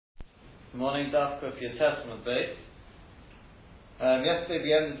Good morning, Dafka, for your testament base. Yesterday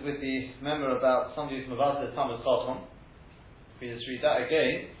we ended with the member about somebody who's Mavazeh Talmud Chacham. If we just read that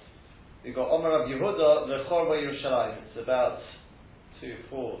again, we've got Omer of Yehuda, Lechorba Yerushalayim. It's about 2,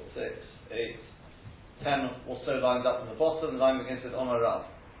 4, 6, 8, 10 or so lines up from the bottom. The line begins with Omer Rav.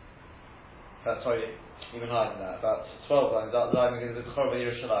 Sorry, even higher than that, about 12 lines up. The line begins with Lechorba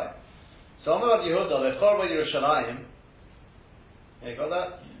Yerushalayim. So Omer of Yehuda, Lechorba Yerushalayim. You got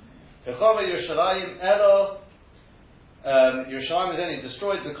that? Lechorba Yerushalayim Elo. Yerushalayim is only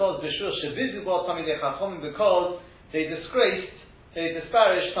destroyed because Bishur Shevizu Bo Tamidei Chachomim, because they disparaged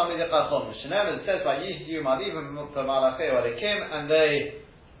Tamidei Chachomim. Shenem, it says by Yihyu Malivim Malachei Walekim, and they.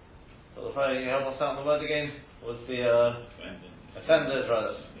 So the Friday, you help us out on the word again? Was the offended,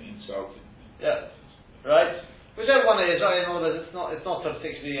 rather? Insulted. Yeah, right. Whichever one it is, right? In all this, it's not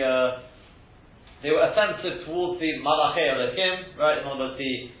particularly. They were offensive towards the Malachei Walekim, right? In order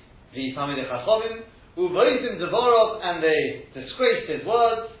the Tamidei Chachomim. Uvoizim Devorov, and they disgraced his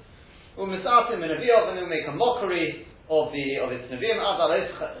words. Umisatim Nevi'ov, and they make a mockery of its Nevi'im.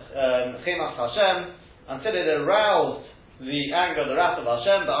 Adalis Chemas Hashem, until it aroused the anger, the wrath of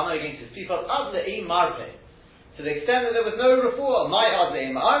Hashem, but I'm against his people. Ad le'ei marpe, to the extent that there was no refuah. My ad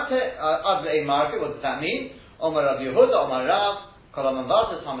le'ei marpe. What does that mean? Omer Rav Yehuda, Omer Rav, Kol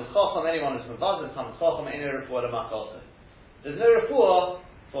HaMavazeh Talmid Chacham. Anyone who's Mavazeh Talmid Chacham, ain't no refuah to Makoseh. There's no refuah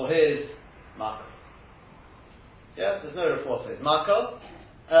for his Makah. Yeah, there's no report for his Mako.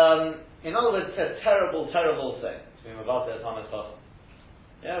 In other words, it's a terrible, terrible thing to be Mavazeh Talmid Chacham.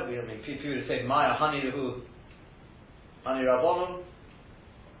 Yeah, people would say Maya Hani Rabbanon.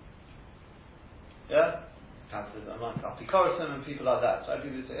 Yeah, Apikorasim and people like that. So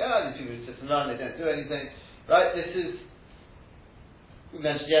people would say, these people who sit and learn, they don't do anything. Right? This is, we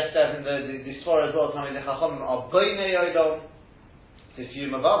mentioned yesterday in the Sforah as well. Talmidei Chacham are Boinei Yodom. If you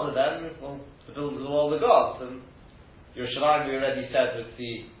Mavazeh them, well, the builders of all the gods. And Yerushalayim, we already said, with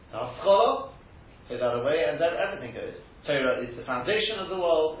the Haskalah, take that away, and then everything goes. Torah is the foundation of the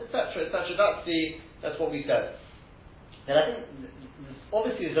world, etc., etc. That's what we said. And I think,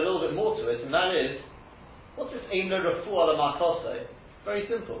 obviously, there's a little bit more to it, and that is, what's this Ein Lo Refuah L'Makoseh? Very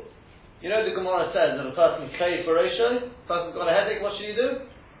simple. You know, the Gemara says that a person's Kayif Barosho, a person's got a headache, what should he do?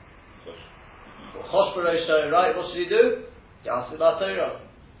 Chosh Barosho, right? What should he do? Yaseh B'Torah.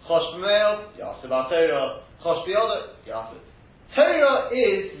 Chosh B'Meil, Yaseh B'Torah. Chosh B'Yodot, Yaseh. Torah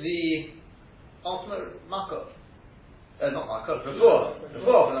is the ultimate Makkah. Not Makkah, Refuah for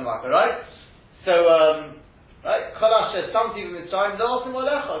the Makkah, right? So, right? Kol Asher Samti B'Mitzrayim Da'asim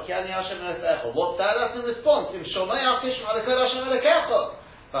Olecha, Ki Ani Hashem Elokecha. What's that? That's in response. Im Shomei HaKishma Alekol Hashem Elokecha.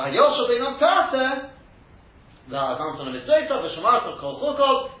 V'Hayosho B'Inam Taseh. V'Hazanton Mitzvayta V'Shomarta Kol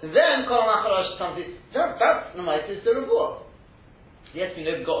Chukol. Then Kol Machal Asher Samti. That's the might is the Refuah. Yes, we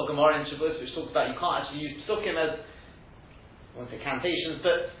know we've got a Gemara in Shabbos which talks about you can't actually use psukim as, I won't say cantations,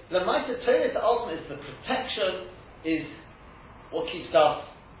 but the Ma'aseh Torah, the ultimate is the protection, is what keeps us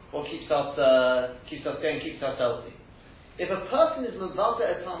going, keeps us healthy. If a person is Mavazeh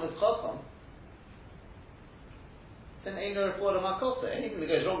at Talmid Chacham, then ain't no refuah l'makoseh. Anything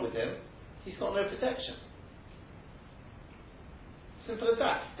that goes wrong with him, he's got no protection. Simple as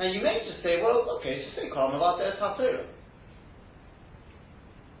that. Now you may just say, well, okay, so say Kol Mavazeh at Torah.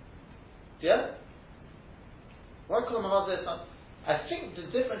 Yeah? Why call him Mavazeh? I think the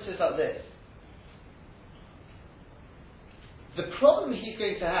difference is like this. The problem he's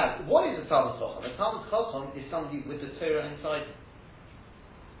going to have, what is a Talmid Chacham? A Talmid Chacham is somebody with the Torah inside him.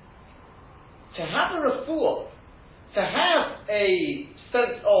 To have a refuah, to have a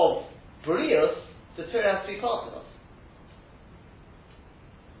sense of B'rios, the Torah has to be part of us.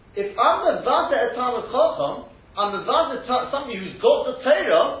 If I'm Mavazeh a Talmid Chacham, I'm Mavazeh somebody who's got the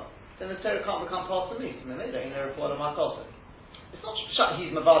Torah, then the Torah can't become part of me. It's not shut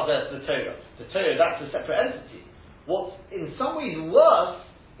he's Mavazeh the Torah. The Torah, that's a separate entity. What's in some ways worse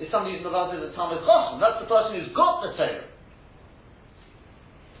is somebody who's Mavazeh the Talmid Chacham. That's the person who's got the Torah.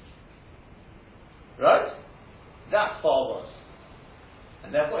 Right? That's far worse. And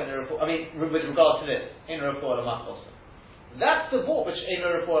therefore, with regard to this, in a report of Makoseh. That's the vote which in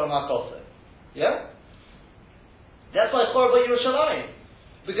a report of Makoseh. Yeah? That's why Chorba Yerushalayim.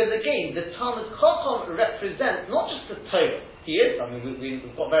 Because again, the Talmid Chacham represents not just the Torah. He is.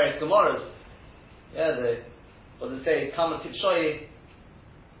 We've got various Gemaras. Yeah, what does it say? Talmud Tipshoyi.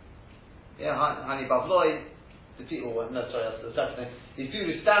 Yeah, Hani Bavloi. The people. That's the second thing. These people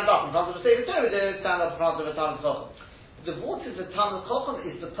who stand up in front of the Sefer Torah, they stand up in front of the Talmid Chacham. The what is the Talmid Chacham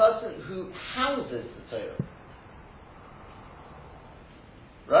is the person who houses the Torah.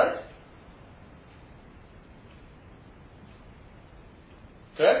 Right?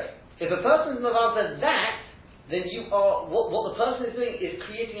 Correct? If a person is mavazeh that, then you are, what the person is doing is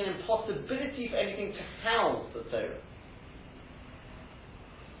creating an impossibility for anything to house the Torah.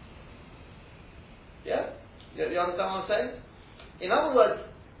 Yeah? You understand what I'm saying? In other words,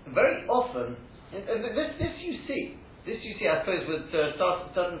 very often, and this you see, I suppose, with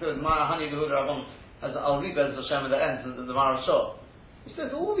certain things, Ma'ah Hani Yehuda Rabban has Al Ribez Hashem at the end, the Marashah. He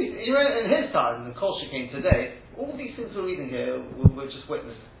says all these, in his time, the Kol came today, all these things we're reading here, we're just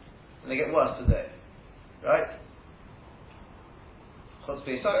witnessing. And they get worse today. Right?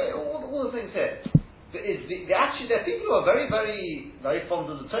 Sorry, all the things here. Actually, there are people who are very, very, very fond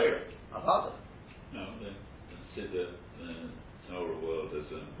of the Torah. I've heard it. No, they consider the Torah world as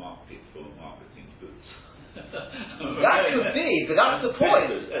a market for marketing goods. That could be, but that's the point.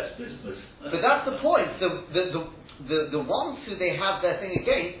 That's business. But that's the point. The ones who they have their thing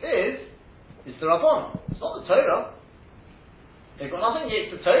against is the Rabbanon. It's not the Torah. They've got nothing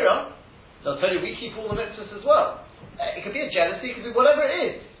against the Torah. They'll tell you we keep all the mitzvahs as well. It could be a jealousy, it could be whatever it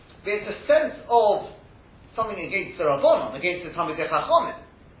is. But it's a sense of something against the Rabbanon, against the Talmidei Chachamim.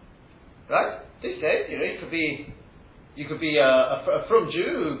 Right? They say, you could be a frum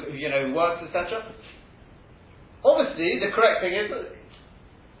Jew who works, etc. Obviously, the correct thing is,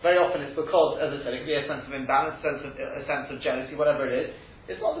 very often it's because, as I said, it could be a sense of imbalance, a sense of jealousy, whatever it is.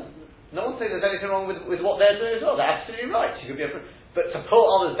 It's not. No one's saying there's anything wrong with what they're doing as well. They're absolutely right. You could be but to pull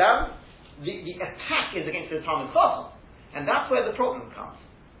others down, the attack is against the Talmud Chacham, and that's where the problem comes.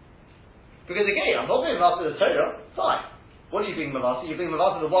 Because again, I'm not being mavasa the Torah. Fine. What are you being mavasa? You're being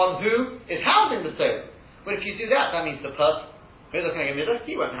mavasa the one who is housing the Torah. But if you do that, that means the person who's looking at Midah,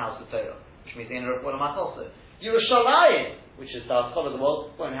 he won't house the Torah, which means the inner of one of my also. Yerushalayim, which is the scholar of the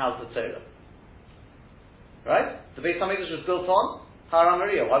world, won't house the Torah. Right? The Beis Hamikdash was built on Har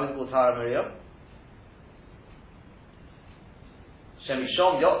HaMoriah. Why was it called Har HaMoriah?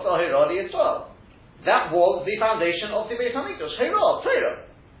 Shemishom Yotzah Hira Yisrael. That was the foundation of the Beis Hamikdash. Hira, Torah.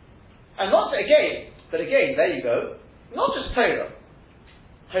 And not again, but again, there you go. Not just Torah.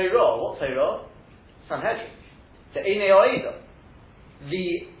 Hira, what Torah? Sanhedrin. The Einei Oida.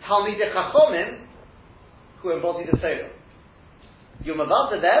 The Talmidei Chachamim who embody the Torah. Your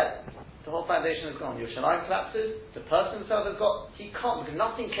Mavazah there, the whole foundation is gone. Your Shalayim collapses, the person himself has got, he can't, because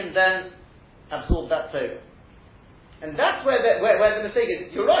nothing can then absorb that Torah. And that's where the mistake is.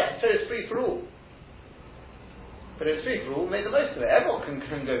 You're right, Torah is free for all. But it's free for all, make the most of it. Everyone can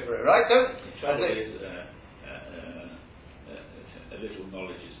go for it, right? The trouble is, a little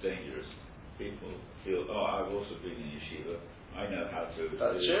knowledge is dangerous. People feel, I've also been in yeshiva. I know how to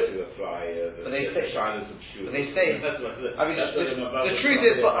apply the silence of shul. But they say, the truth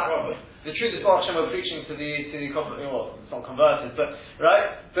is, Baruch Hashem are preaching to the it's not converted, but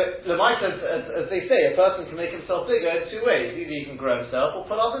right. But Lamaita, as they say, a person can make himself bigger in two ways. Either he can grow himself or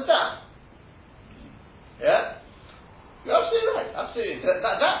put others down. Yeah, you're absolutely right. Absolutely.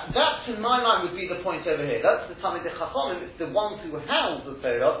 That in my mind would be the point over here. That's the Talmidei Chachamim. It's the ones who house the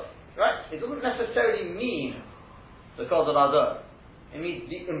Torah. Right? It doesn't necessarily mean the cause of Adar. It means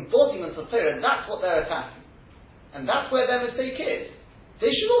the embodiment of Torah. That's what they're attacking, and that's where their mistake is. They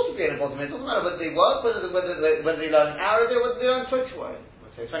should also be an embodiment. It doesn't matter whether they work, whether they learn an hour a day, whether they learn 24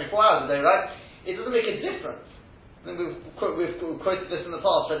 hours a day. Right? It doesn't make a difference. I think we've quoted this in the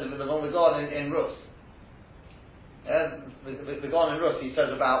past. With the one we got in Rus. The Gaon in Rus, he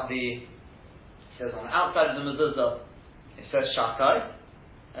says about he says on the outside of the mezuzah it says Shakai.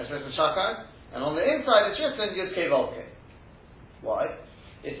 It's written Shakai, and on the inside it's written Yud Kei Vav Kei. Why?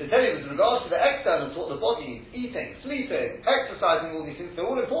 It's to tell you with regards to the external, what the body needs, eating, sleeping, exercising, all these things, they're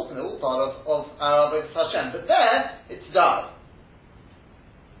all important, they're all part of our Avodas Hashem. But there, it's done.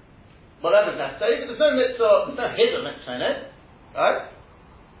 Whatever's necessary, but there's no hidden mitzvah in it, right?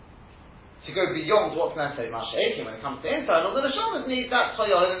 To go beyond what's necessary, Masha'ekim, when it comes to internal, the Neshamas need that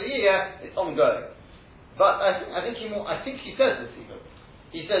Chayah of the year, it's ongoing. But I think he says this even.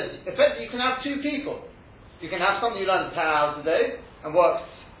 He says, effectively, you can have two people. You can have somebody who learns 10 hours a day and works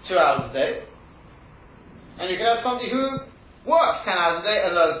 2 hours a day. And you can have somebody who works 10 hours a day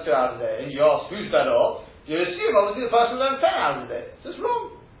and learns 2 hours a day. And you ask, who's better off? You assume, obviously, the person who learns 10 hours a day. It's just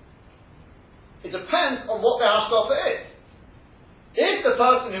wrong. It depends on what their hashkafa is. If the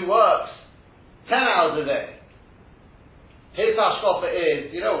person who works 10 hours a day, his hashkafa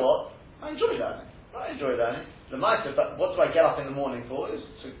is, you know what? I enjoy learning. But what do I get up in the morning for? Is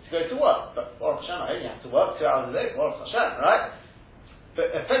to go to work. But Baruch Hashem, I only have to work 2 hours a day. Baruch Hashem, right?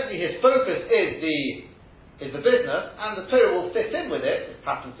 But effectively, his focus is the business, and the Torah will fit in with it. It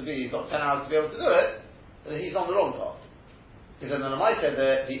happens to be he's got 10 hours to be able to do it. But he's on the wrong path. Because in the Lamaita,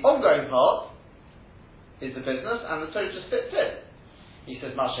 the ongoing part is the business, and the Torah just fits in. He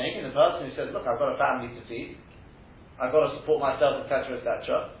says, Mashing, and the person who says, look, I've got a family to feed, I've got to support myself, etc.,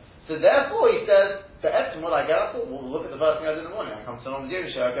 etc. So therefore, he says, the Etzim, what I get, I thought, well, look at the first thing I do in the morning. I come to an Yom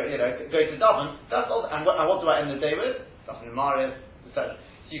Show, I go, go to Dublin. That's all. And what do I end the day with? Stuff in Marius, etc.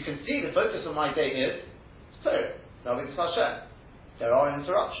 So you can see the focus of my day is Torah. Hashem. There are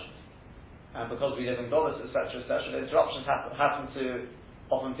interruptions, and because we live in Golis, etc., etc., the interruptions happen to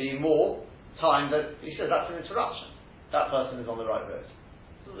often be more time that he says that's an interruption. That person is on the right road.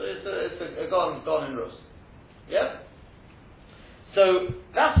 So it's a gone in Rus. Yeah. So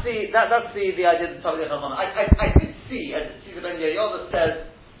that's the idea of Talmidei Chacham. I did see the Ben Yehoyada says,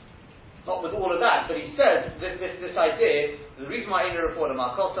 not with all of that, but he says this idea. The reason why I report a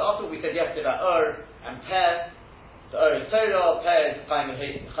Makos, after we said yesterday about and Per. So is Torah, Per is Chaim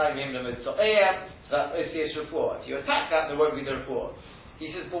Himdom Mitzvah, so that's OCH report. If you attack that, there won't be the report.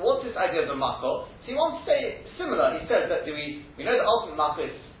 He says, but what's this idea of the Makos? So he wants to say similar. He says that we know the ultimate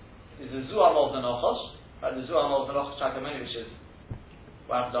Makos is the Zuam of the Nochosh, right? The Zuam of the Nochosh Chakameni, which is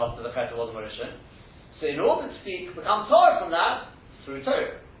what happened after the Chet of the Mauritian. So in order to become Torah from that, through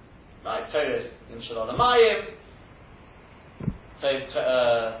Torah. Right? Torah is in Shalom Amayim.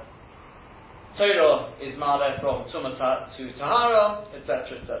 Torah is Ma'aleh from Tumah to Tahara,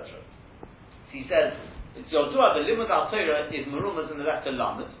 etc., etc. So he says, it's Yodua, the Limud al Torah is Merumaz in the letter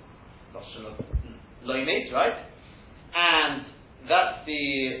Lamed, Loimid, right? And that's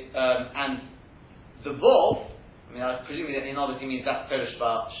and the Vov, I presume that in obviously means that's Torah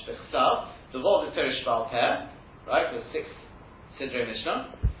Shbechsav. The Vov is Torah Shbal Per, right? With 6 Sidrei Mishnah.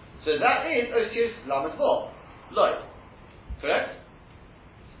 So that is Osius Lamed Vov. Loi. Correct?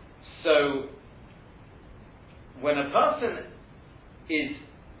 So, when a person is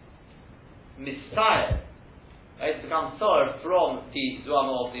mistayel, it becomes Torah from the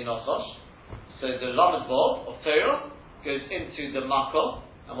Zuamo of the Nochosh. So the Lamed Vov of Torah goes into the Makom,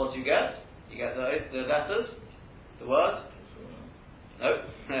 and what do you get? You get the letters. The word? No?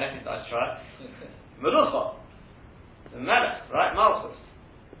 Nice try. Melucha. The Melech, right? Malchus.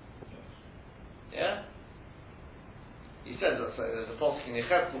 Yeah? He says, there's a posuk in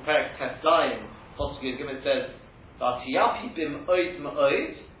Yechezkel Perek Teslayim, posuk Yigim, it says, V'atiyapi bim oid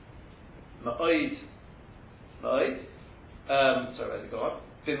ma'oid, sorry, where's it go on?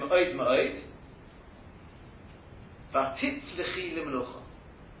 Bim oid ma'oid, V'atitzlechi limlucha.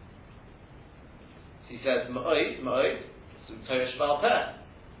 He says, Ma'oid, so Torah Shbal Per.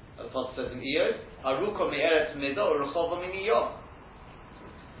 The Apostle says in Iyov, Aruka me'eretz midah or Rechova min Iyov.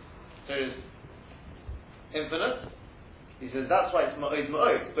 Torah is infinite. He says that's why it's Ma'oid,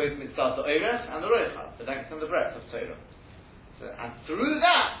 both mitzvah the Oires and the Roichad, the length and the breadth of Torah. So, and through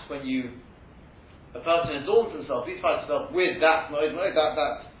that, when a person adorns himself, he finds himself with that Ma'oid,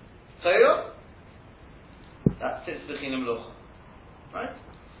 that Torah, that sits the Chinim Lucha. Right?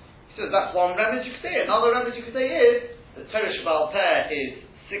 He says that's one remedy you could say. Another remedy you could say is that Torah Shbal Per is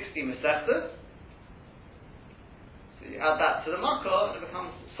 60 Mesechtas. So you add that to the Makkah and it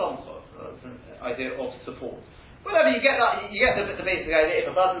becomes Somchot. That's an idea of support. Whatever you get, you get the basic idea. If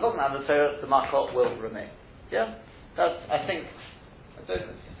a person doesn't have the Torah, the Makkah will remain. Yeah, that's the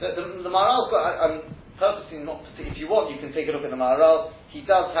Maharal's got. I'm purposely not. If you want, you can take a look at the Maharal. He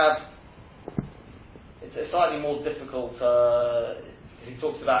does have. It's a slightly more difficult. He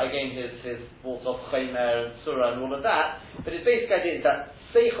talks about again his thoughts of Chaymer and Surah and all of that, but his basic idea is that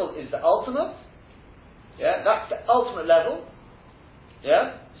Seichel is the ultimate, yeah, that's the ultimate level,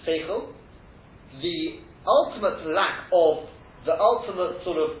 yeah, Seichel. The ultimate lack of the ultimate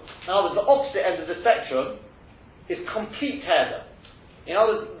sort of, in other words, the opposite end of the spectrum is complete Heder. In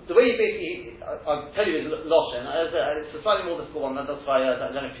other words, the way he basically, I'll tell you his Loshen, it's a slightly more difficult one, that's why I don't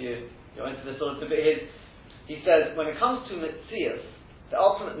know if you're into this sort of debate. He says, when it comes to Metzias, the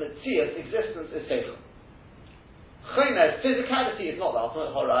ultimate Metzias existence is Seichel. Chaymer, physicality is not the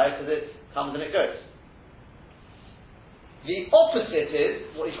ultimate Horai, because it comes and it goes. The opposite is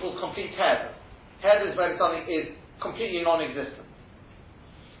what he calls complete Heder. Heder is when something is completely non-existent.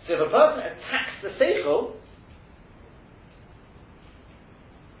 So if a person attacks the Seichel,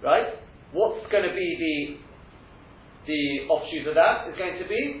 right, what's going to be the offshoot of that is going to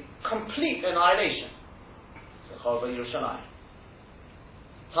be complete annihilation. So Chorba Yerushalayim.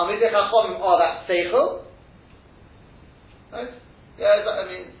 Talmidei Chachamim are that Seichel, right? Yeah,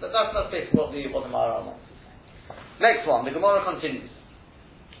 that's basically what the Maharal wants. Next one, the Gemara continues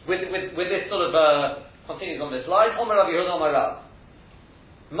with this sort of continues on this line. Omer Rav Yehuda Omer Rav.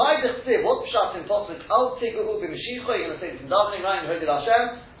 My dechtiv, what pshat in posuk? Al tigu b'mshicha. You're going to say this in davening, right? You heard it,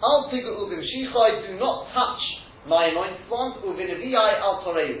 Hashem. Al tigu b'mshicha. Do not touch my anointed ones. U'v'nevi'ai al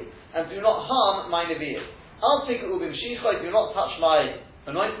toreu, and do not harm my nevi'im. Al Tiku B'Mshichai, do not touch my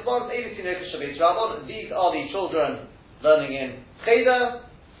anointed ones. These are the children learning in Cheder.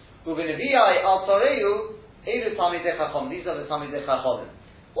 U'V'Nevi'ai Al Toreu, Eilu Talmidei Chacham. These are the Talmidei Chachamim.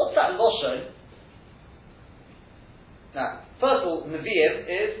 What's that Lashon? Now, first of all, Nevi'im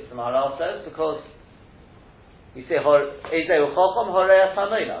is, the Maharal says, because we say Eizeu Chacham Horeya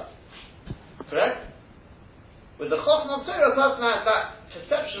Tanoinas. Correct? With the Chacham of Torah, a person has that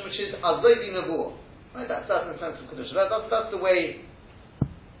perception which is Azoidi Nevuah. Right? That's in the sense of Kedusha. That's the way.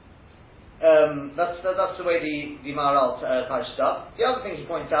 That's the way the Maharal touched up. The other thing he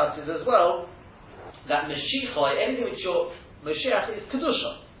points out is as well that Meshichai, anything which your Mashiach is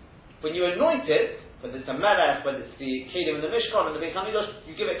Kedusha. When you anoint it, whether it's a Melech, whether it's the Kedim in the Mishkan and the Beit HaMikdash,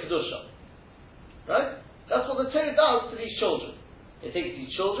 you give it Kedusha. Right? That's what the Torah does to these children. It takes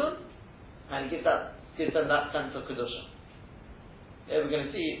these children and gives them that sense of Kedusha. Yeah, we're going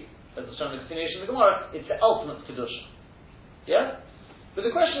to see, as we'll show in the continuation of the Gemara, it's the ultimate Kedusha. Yeah? But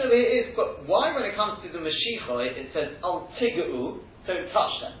the question over here is, but why when it comes to the Mashiachai, it says, Al Tiga'u, don't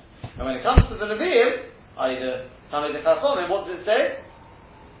touch them. And when it comes to the Nevi'im, either Talmidei Chachamim, what does it say?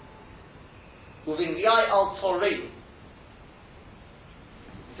 Uvinvi'ai al Torei.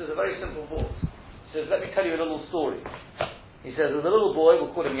 This is a very simple thought. He says, let me tell you a little story. He says, there's a little boy,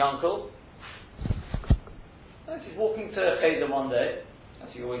 we'll call him Yankel. And he's walking to Cheder one day, as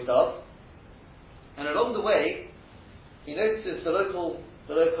he always does. And along the way, he notices the local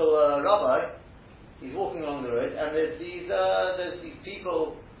rabbi. He's walking along the road, and there's these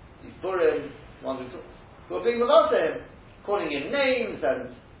people, these burim, ones who are being malad to him, calling him names and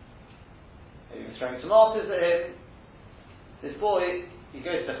maybe throwing tomatoes at him. This boy, he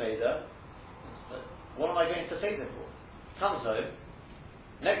goes to Cheder. What am I going to Cheder for? Comes home.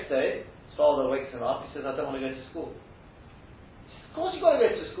 Next day, his father wakes him up. He says, I don't want to go to school. He says, of course you've got to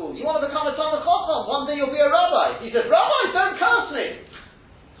go to school. You want to become a Talmid Chacham. One day you'll be a rabbi. He says, Rabbi, don't curse me.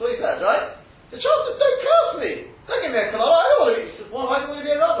 That's what he says, right? The child says, don't curse me. Don't give me a kalala. I don't want to be. He says, why do you want to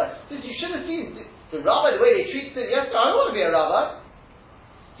be a rabbi? He says, you should have seen the rabbi, the way they treated him yesterday. I don't want to be a rabbi.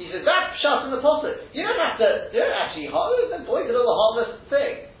 He says, that's shut in the pocket. You don't actually harm him. Boy's a little harmless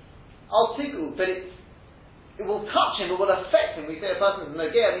thing. I'll tickle, but it will touch him, it will affect him. We say a person is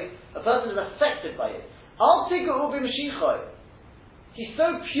nogea, a person is affected by it. I'll tickle will be Mashiachai. He's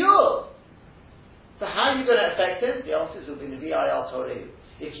so pure. So how are you going to affect him? The answer is will be Nevi'ai al Torei.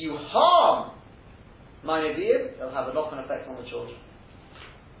 If you harm my Nevi'im, it'll have a knock-on effect on the children.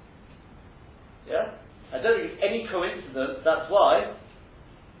 Yeah? I don't think it's any coincidence, that's why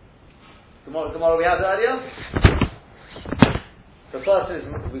Gemara we had earlier. The first is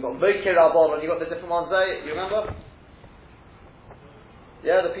we've got Mokir Rabbanon. You got the different ones there. You remember?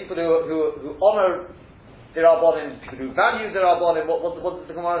 Yeah, the people who honour the Rabbanim, people who value the Rabbanim. What does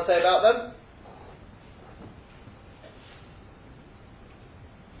the Gemara say about them?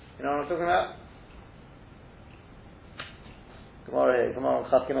 You know what I'm talking about? Gemara here. Gemara on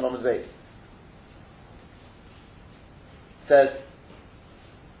Chaf Gimel on the base. Says.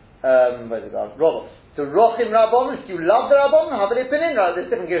 Where's it gone? Robert. The Rochim Rabbanon, do you love the Rabbanon? How did it been in? There's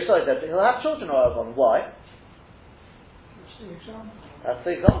different Gershos there. He'll have children of Rabbanon. Why? That's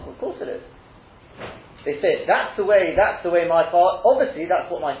the example. Of course it is. They say, that's the way my father, obviously that's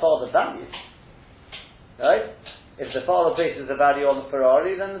what my father values. Right? If the father places a value on the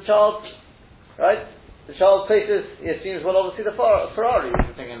Ferrari, then the child, right? The child places, he assumes, well obviously the Ferrari is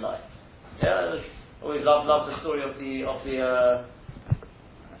the thing in life. Yeah? Always love the story of the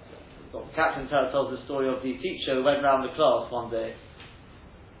Captain tells the story of the teacher who went round the class one day.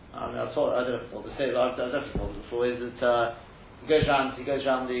 I don't know if I told this, I've definitely told it before, is that he goes round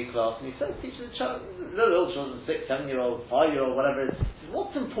the class and he says, teaches the child, little children, 6, 7-year-old, 5-year-old, whatever it is, says,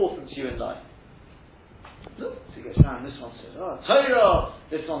 what's important to you in life? Look, so he goes round, this one says, Torah,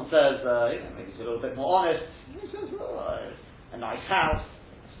 this one says, maybe he's a little bit more honest, he says, a nice house,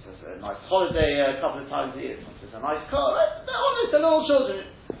 he says, a nice holiday a couple of times a year, this one says, a nice car, they're honest, they're little children.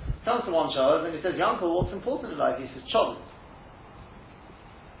 Comes to one child and he says, Yankel, what's important in life? He says, Cholent.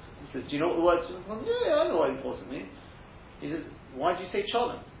 He says, do you know what the word is? Yeah, I know what important means. He says, why do you say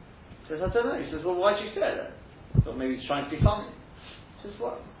Cholent? He says, I don't know. He says, well, why do you say that? I thought maybe he's trying to be funny. He says,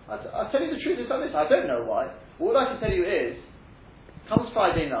 what? I'll tell you the truth, it's like this. I don't know why. All I can tell you is, comes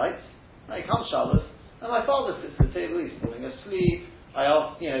Friday night, it comes Shabbos, and my father sits at the table, he's falling asleep. I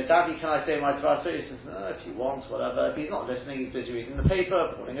asked, Daddy, can I say my Torah? He says, no, if you want, whatever. If he's not listening, he's busy reading the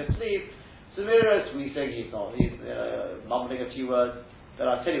paper, falling asleep. Samiras, we think he's mumbling a few words.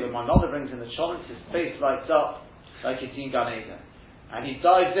 But I tell you, when my mother brings in the cholent, his face lights up like he's seen Gan Eden. And he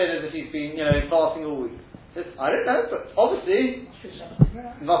dives in as if he's been, fasting all week. He says, I don't know, but obviously,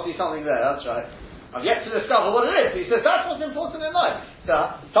 there must be something there, that's right. I've yet to discover what it is. But he says that's what's important in life. So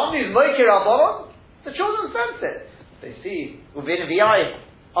somebody who's Moikir Rabbanon, the children sense it. They see Uvin V'Yai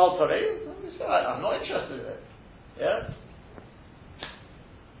Al Torei. I'm not interested in it. Yeah.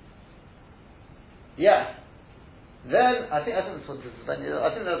 Yeah. Then I think that's what this is. I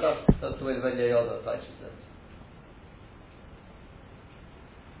think that's the way the Ben Yehoyada actually says.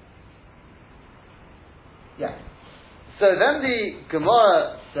 Yeah. So then the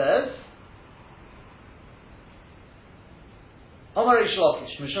Gemara says, Omar Reish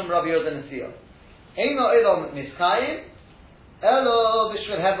Lakish, Mishum Rabbi Yehuda Nesiya, Eino Edom Miskayim, Elo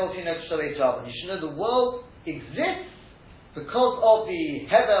Bishvil Hevel Tinok Shalei Rabban. You should know the world exists because of the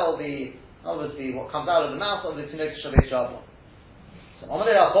Hevel, obviously what comes out of the mouth of the Tinok Shalei Rabban. So Omar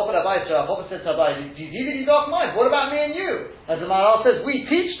Rabbi says to Abai, do you don't mind? What about me and you? As the Maharal says, we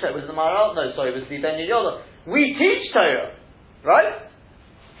teach Torah. It was the Maharal? No, sorry, it was the Ben Yehoyada. We teach Torah, right?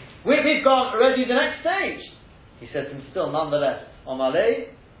 We've gone already the next stage. He says to him still, nonetheless, Omalei,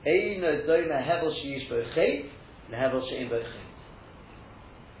 Eino Doma Hevel Sheish Bochet, Hevel Shein Bochet.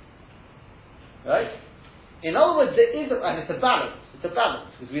 Right? In other words, there is and it's a balance,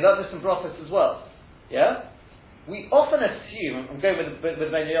 because we learn this in Brothos as well. Yeah? We often assume, I'm going with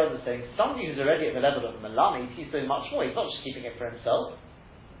Ben Yehoyada saying, somebody who's already at the level of Malami, he's doing much more, he's not just keeping it for himself.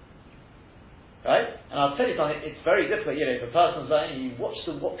 Right? And I'll tell you something, it's very difficult, if a person's learning, you watch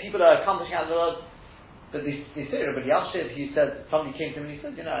what people are accomplishing out of the world, but they say, Rabbi Yashiv, he said, somebody came to him and he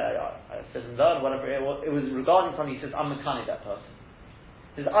said, I said and learned, whatever it was regarding something, he says, I'm Mekani, that person.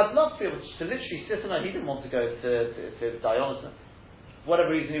 He says, I'd love to be able to literally sit and learn. He didn't want to go to Dionysus. Whatever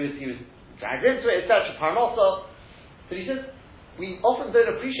reason he was dragged into it, etc., Parnasa. But he says, we often don't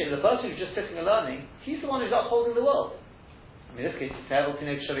appreciate the person who's just sitting and learning, he's the one who's upholding the world. I mean, in this case, it's Hevel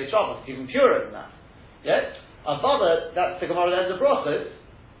Tinok Shalei Rabban. It's even purer than that. Yeah? Our father, that's the Gemara that ends the Brothos.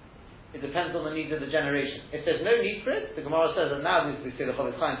 It depends on the needs of the generation. If there's no need for it, the Gemara says that now we say the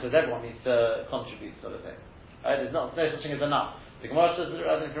Chofetz Chaim says everyone needs to contribute, sort of thing. Right? There's no such thing as enough. The Gemara says, I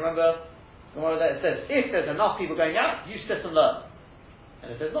don't know if you remember, the Gemara that it says, if there's enough people going out, you sit and learn.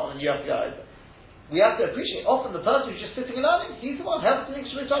 And if there's not, then you have to go. We have to appreciate, often the person who's just sitting and learning, he's the one who helps to make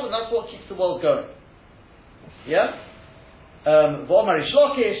sure it's up, and that's what keeps the world going. Yeah? V'omar Reish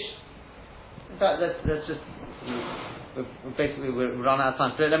Lakish. In fact, let's just, we're run out of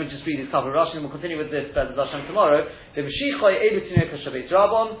time. So let me just read this couple of Rashi, and we'll continue with this Bez Hashem tomorrow. The last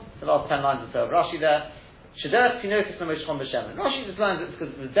 10 lines or so of Rashi there. Rashi just learns it because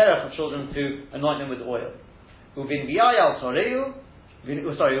it's the derech of children to anoint them with oil. Uvin v'yai al toreu.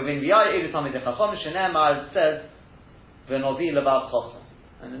 Uvin v'yai edu tamidei chacham. Shenemar says v'novi levav chacham.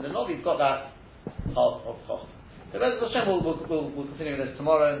 And then the Novi's got that part of chacham. So Bez Hashem, we'll continue with this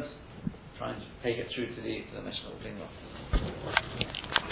tomorrow and try and take it through to the Mishnah.